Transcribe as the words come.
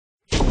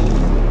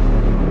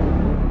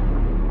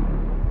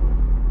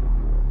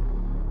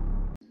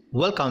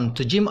Welcome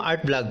to Gym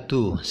Art Vlog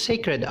 2,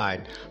 Sacred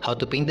Art, how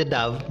to paint the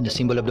dove, the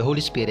symbol of the Holy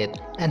Spirit,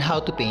 and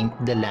how to paint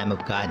the Lamb of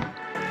God.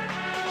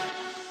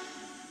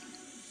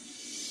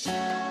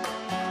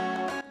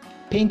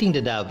 Painting the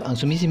dove ang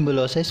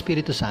sumisimbolo sa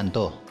Espiritu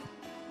Santo.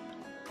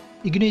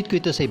 Iginuhit ko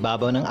ito sa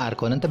ibabaw ng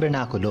arko ng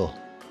Tabernakulo.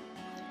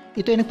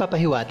 Ito ay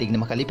nagpapahiwatig na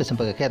makalipas ang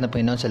pagkakyat ng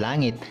Panginoon sa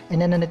langit ay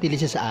nananatili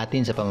siya sa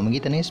atin sa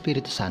pamamagitan ng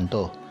Espiritu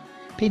Santo.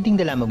 Painting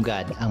the Lamb of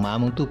God ang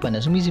maamong tupa na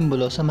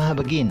sumisimbolo sa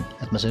mahabagin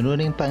at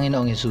masunuring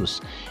Panginoong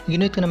Hesus.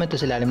 Iginuhit ko naman ito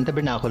sa ilalim ng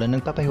Tabernakulo na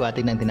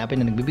nagpapahiwatig ng tinapay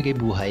na nagbibigay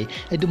buhay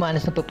ay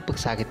dumanas ng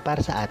pagpapagsakit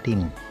para sa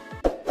atin.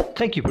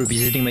 Thank you for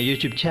visiting my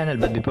YouTube channel,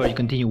 but before you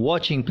continue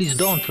watching, please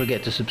don't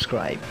forget to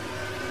subscribe.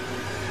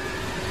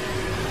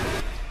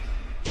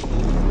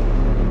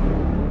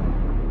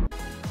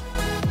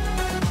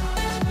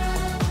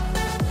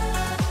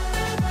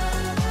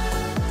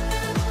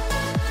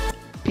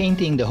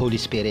 Painting the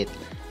Holy Spirit.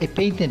 I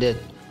painted it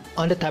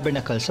on the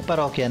tabernacle sa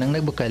parokya ng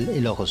Nagbukal,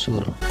 Ilocos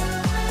Sur.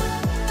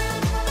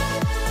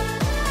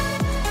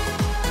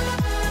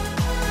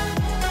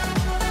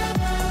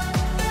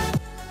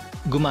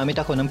 Gumamit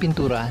ako ng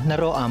pintura na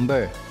raw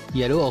amber,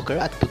 yellow ochre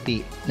at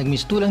puti.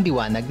 Nagmistulang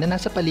diwanag na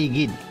nasa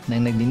paligid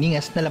ng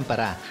nagniningas na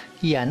lampara.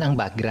 Iyan ang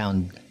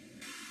background.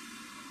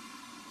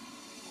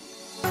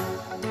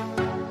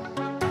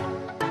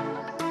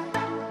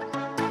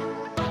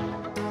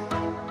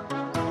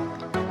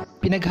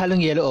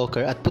 Pinaghalong yellow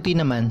ochre at puti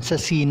naman sa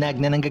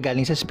sinag na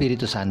nanggagaling sa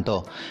Espiritu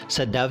Santo.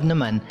 Sa dove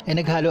naman ay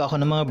naghalo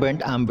ako ng mga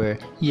burnt amber,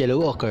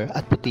 yellow ochre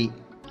at puti.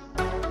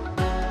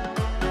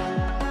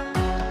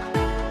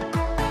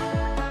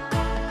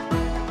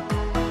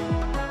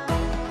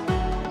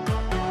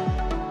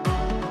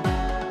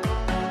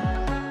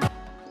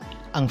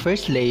 Ang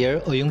first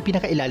layer o yung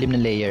pinakailalim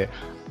na layer,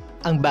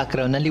 ang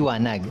background na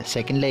liwanag.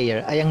 Second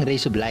layer ay ang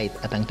rays of light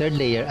at ang third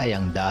layer ay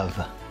ang dove.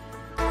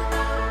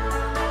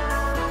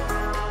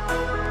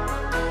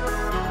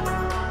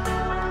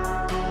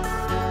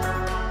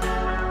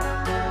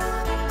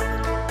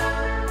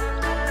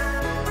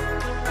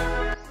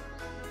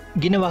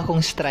 Ginawa kong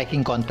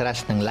striking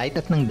contrast ng light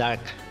at ng dark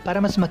para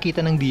mas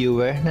makita ng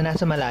viewer na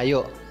nasa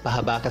malayo.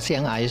 Pahaba kasi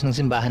ang ayos ng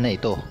simbahan na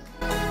ito.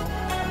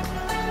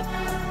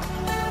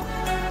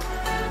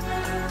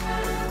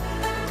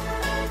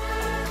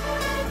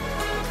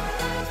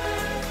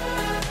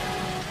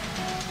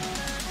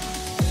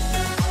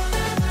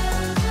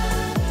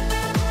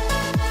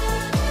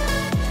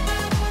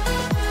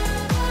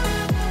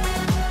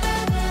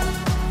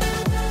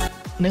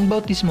 Nang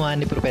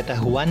bautismohan ni Propeta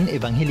Juan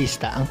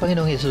Evangelista ang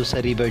Panginoong Hesus sa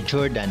River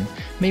Jordan,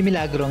 may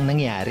milagrong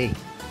nangyari.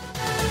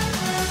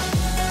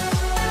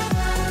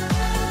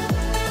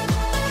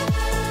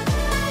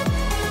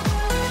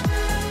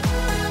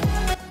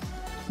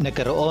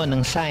 Nagkaroon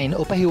ng sign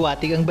o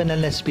pahiwatig ang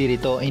banal na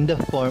espiritu in the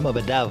form of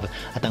a dove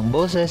at ang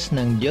boses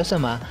ng Diyos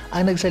Ama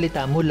ang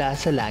nagsalita mula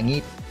sa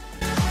langit.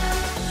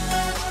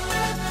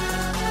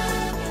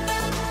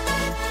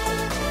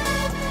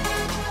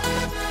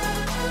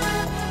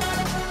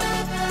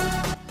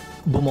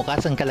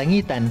 Bumukas ang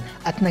kalangitan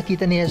at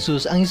nakita ni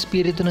Jesus ang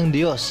Espiritu ng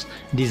Diyos,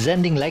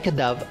 descending like a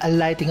dove,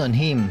 alighting on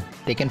Him.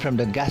 Taken from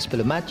the Gospel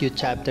of Matthew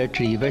chapter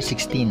 3 verse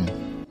 16.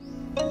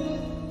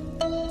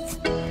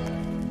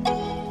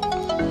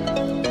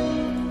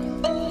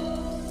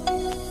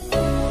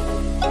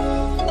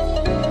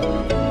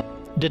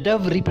 The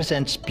dove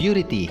represents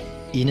purity,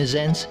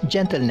 innocence,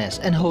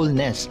 gentleness, and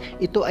wholeness.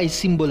 Ito ay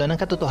simbolo ng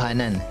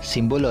katotohanan,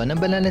 simbolo ng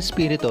banal na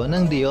espiritu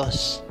ng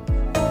Diyos.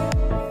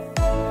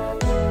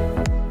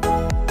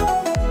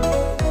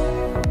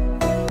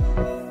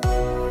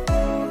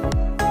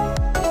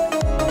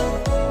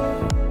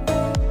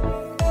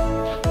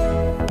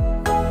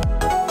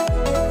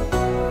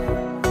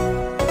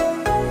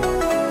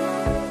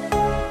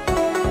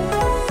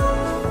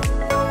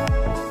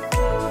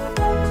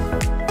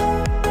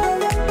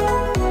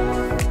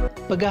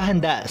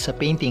 Paghahanda sa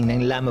painting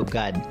ng Lamb of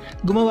God,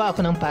 gumawa ako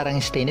ng parang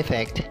stain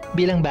effect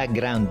bilang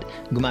background.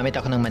 Gumamit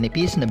ako ng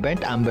manipis na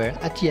burnt amber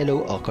at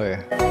yellow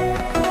ochre.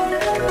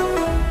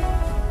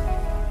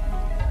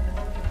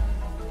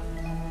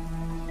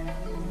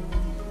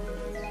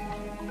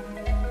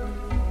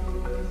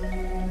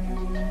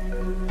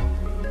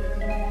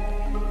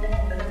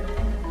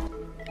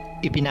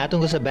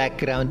 Ipinatong ko sa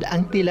background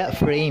ang tila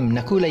frame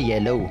na kulay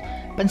yellow.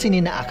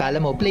 Pansinin na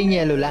akala mo plain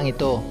yellow lang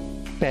ito.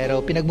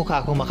 Pero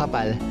pinagmukha kong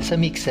makapal sa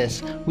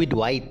mixes with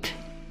white.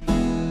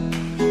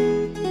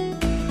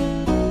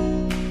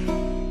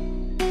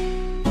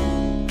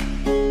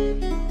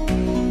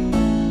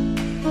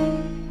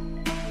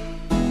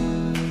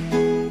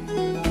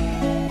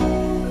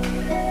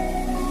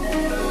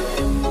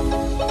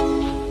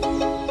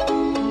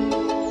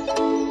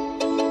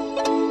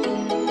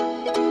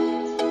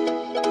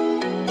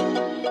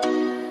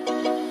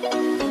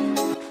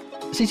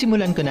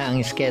 Sisimulan ko na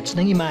ang sketch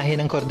ng imahe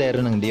ng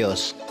kordero ng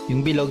Diyos.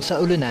 Yung bilog sa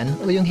ulunan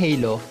o yung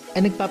halo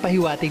ay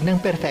nagpapahiwatig ng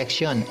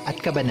perfection at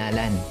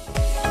kabanalan.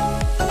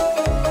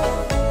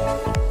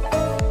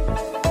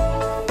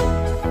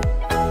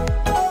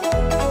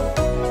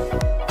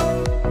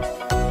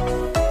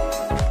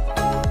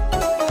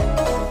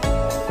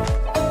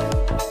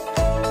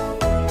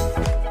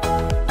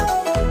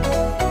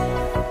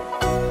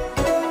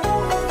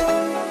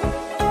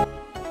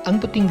 Ang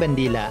puting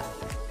bandila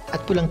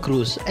at pulang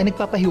krus ay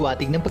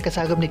nagpapahiwatig ng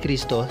pagkasagap ni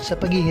Kristo sa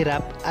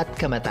paghihirap at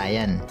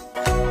kamatayan.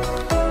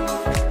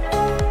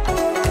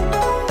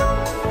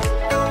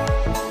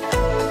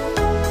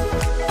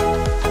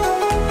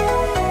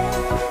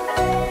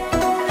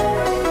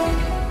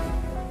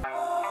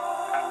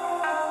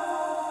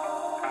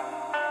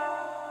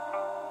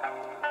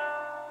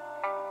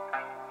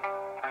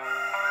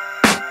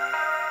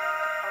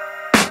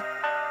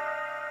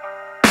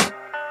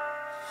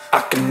 I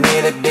can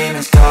hear the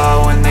demons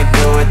call when they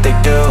do what they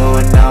do.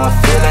 And now I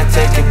feel like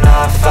taking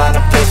off, find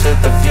a place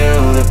with a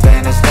view. The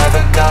pain is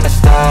never gonna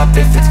stop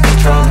if it's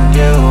controlling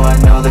you. I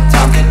know that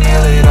time can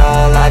heal it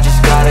all, I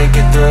just gotta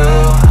get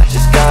through. I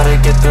just gotta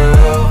get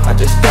through, I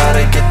just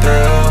gotta get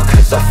through.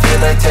 Cause I feel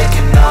like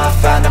taking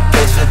off, find a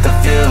place with a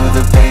view.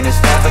 The pain is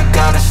never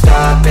gonna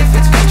stop if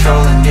it's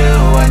controlling you.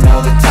 I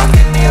know that time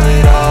can heal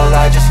it all,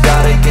 I just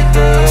gotta get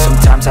through.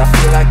 Sometimes I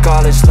feel like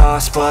all is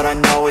lost, but I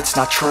know it's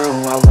not true.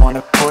 I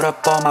wanna put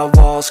up all my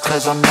walls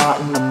cause I'm not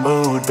in the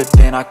mood, but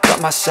then I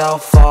cut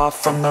myself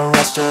off from the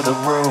rest of the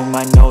room.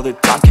 I know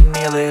that time can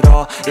heal it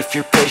all if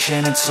you're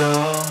patient and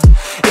soon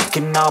it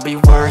can all be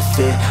worth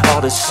it,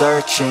 all the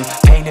searching.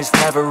 Pain is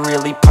never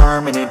really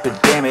permanent, but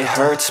damn it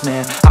hurts,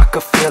 man. I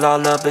could feel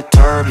all of the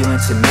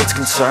turbulence and it's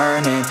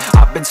concerning.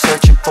 I've been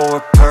searching for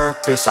a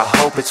purpose, I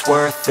hope it's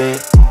worth it.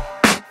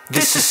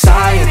 This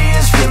society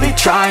is really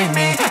trying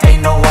me.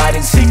 Ain't no hide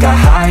and seek, I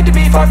hide to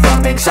be far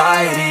from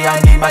anxiety.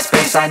 I need my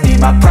space, I need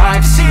my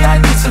privacy.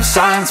 I need some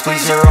silence,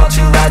 please, you're all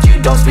too loud.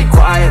 You don't speak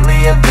quietly,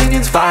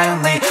 opinions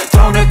violently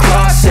thrown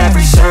across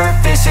every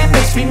surface. It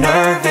makes me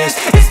nervous,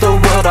 is the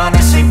world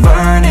honestly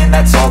burning?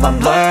 That's all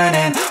I'm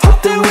learning.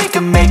 Hope that we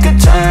can make a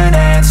turn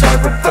and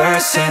start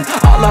reversing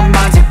all our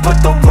minds and put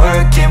the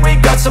work in. We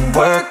got some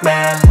work,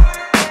 man.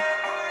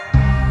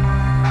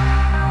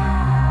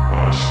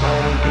 I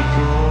started to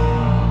do.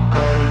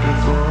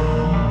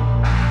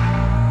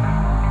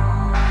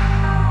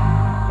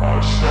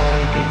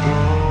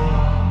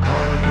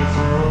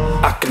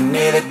 I can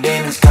hear the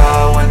demons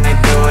call when they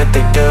do what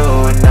they do.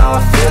 And now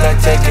I feel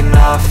like taking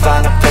off,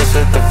 find a place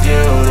with a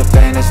view. The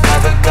pain is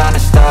never gonna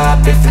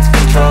stop if it's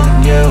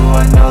controlling you.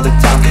 I know that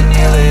time can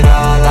heal it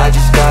all, I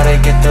just gotta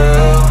get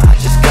through. I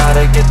just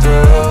gotta get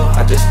through,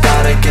 I just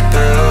gotta get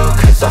through.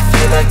 Cause I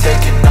feel like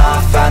taking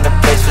off, find a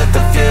place with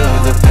a view.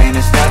 The pain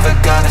is never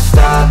gonna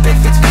stop if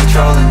it's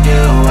controlling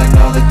you. I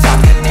know that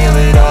time can heal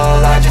it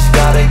all, I just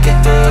gotta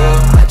get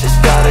through. I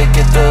just gotta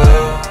get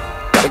through.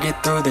 Gotta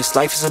get through this,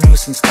 life is a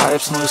nuisance, tie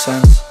up some loose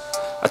ends.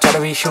 I try to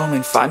be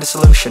human, find a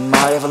solution,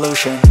 my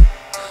evolution.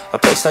 A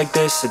place like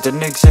this, it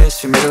didn't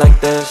exist, we made it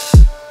like this.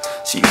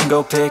 So you can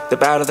go pick the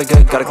bad or the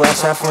good, got a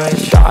glass half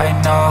wish. I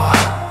know,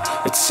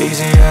 it's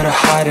easier to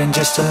hide than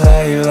just to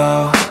lay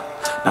low.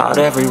 Not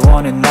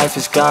everyone in life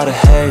has got a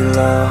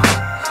halo.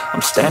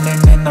 I'm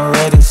standing in the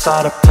red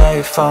inside a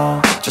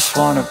payphone, just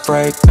wanna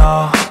break,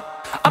 no.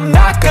 I'm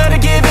not gonna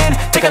give in,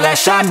 take a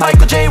last shot,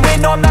 Michael J. Win.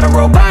 No, I'm not a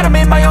robot, I'm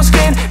in my own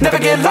skin. Never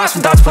get lost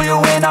when thoughts pull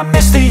you in. I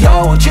miss the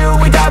old you,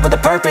 we died with a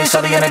purpose.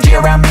 All the energy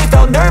around me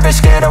felt nervous,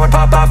 scared I would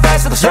pop off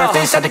fast to the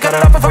surface. Had to cut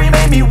it off before you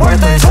made me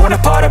worthless. Torn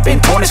apart, I've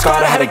been torn and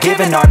scarred. I had a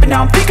given art, but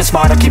now I'm thinking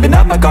smart. I'm keeping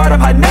up my guard, I'm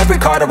hiding every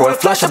card. A royal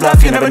flush of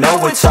bluff, you never know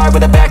what's hard.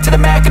 With a back to the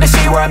mat, gonna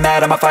see where I'm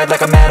at. I'ma fight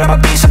like I'm mad, I'ma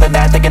be something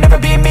that they can never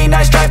be me.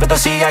 Nice try, but they'll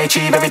see I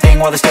achieve everything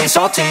while they stay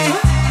salty. I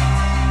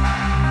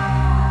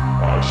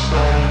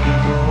started to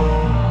go.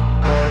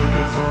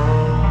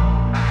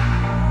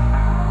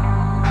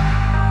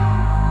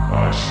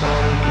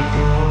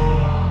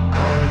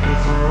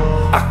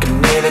 I can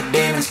hear the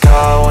demons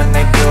call when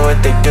they do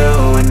what they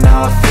do. And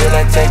now I feel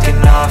like taking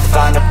off,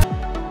 find a...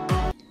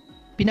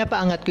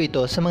 Pinapaangat ko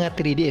ito sa mga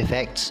 3D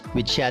effects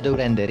with shadow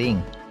rendering,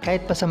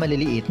 kahit pa sa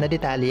maliliit na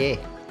detalye.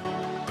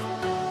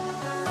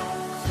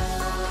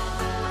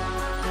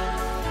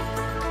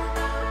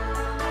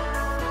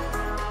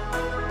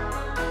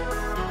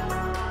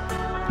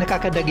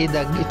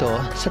 Nakakadagdag ito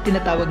sa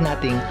tinatawag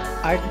nating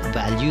art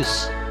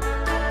values.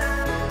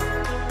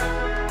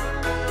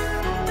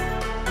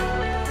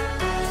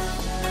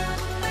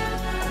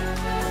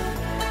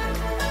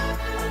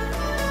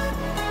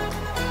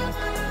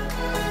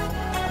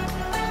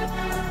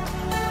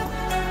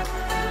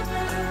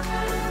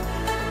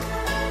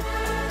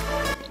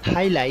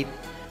 Highlight,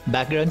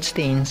 background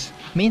stains,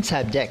 main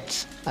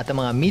subjects, at ang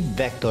mga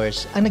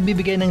mid-vectors ang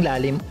nagbibigay ng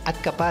lalim at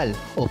kapal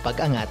o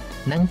pag-angat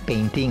ng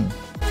painting.